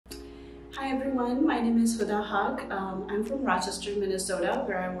Hi everyone, my name is Huda Haq. I'm from Rochester, Minnesota,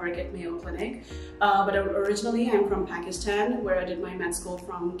 where I work at Mayo Clinic. But originally I'm from Pakistan, where I did my med school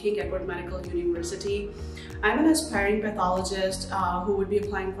from King Edward Medical University. I'm an aspiring pathologist who would be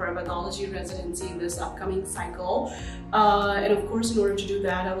applying for a pathology residency in this upcoming cycle. And of course, in order to do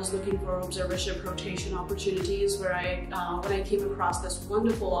that, I was looking for observership rotation opportunities where when I came across this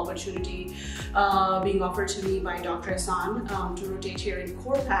wonderful opportunity being offered to me by Dr. Hassan to rotate here in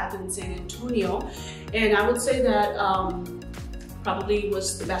CorePath in San Antonio. And I would say that probably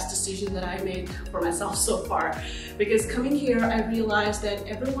was the best decision that I made for myself so far, because coming here I realized that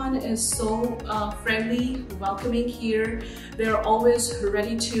everyone is so friendly, welcoming here. They're always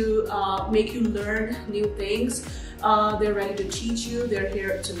ready to make you learn new things. They're ready to teach you. They're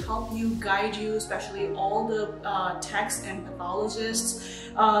here to help you, guide you, especially all the techs and pathologists.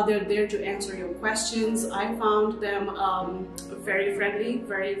 They're there to answer your questions. I found them very friendly,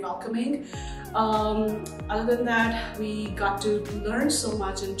 very welcoming. Other than that, we got to learn so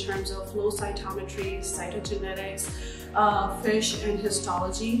much in terms of flow cytometry, cytogenetics, fish, and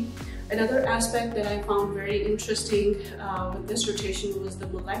histology. Another aspect that I found very interesting with this rotation was the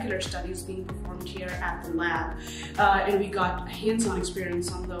molecular studies being performed here at the lab. And we got hands-on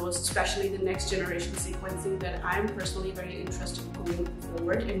experience on those, especially the next generation sequencing that I'm personally very interested in going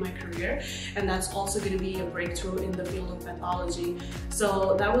forward in my career. And that's also going to be a breakthrough in the field of pathology.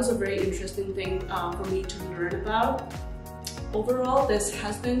 So that was a very interesting thing for me to learn about. Overall, this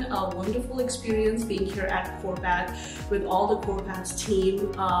has been a wonderful experience being here at CorePath with all the CorePath's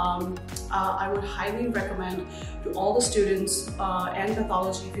team. I would highly recommend to all the students and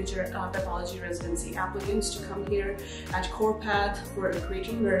future pathology residency applicants to come here at CorePath for a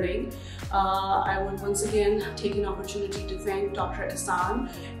greater learning. I would once again take an opportunity to thank Dr. Hassan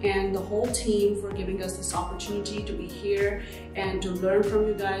and the whole team for giving us this opportunity to be here and to learn from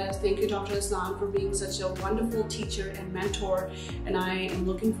you guys. Thank you, Dr. Hassan, for being such a wonderful teacher and mentor. And I am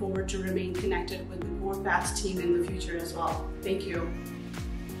looking forward to remain connected with the CorePath team in the future as well. Thank you.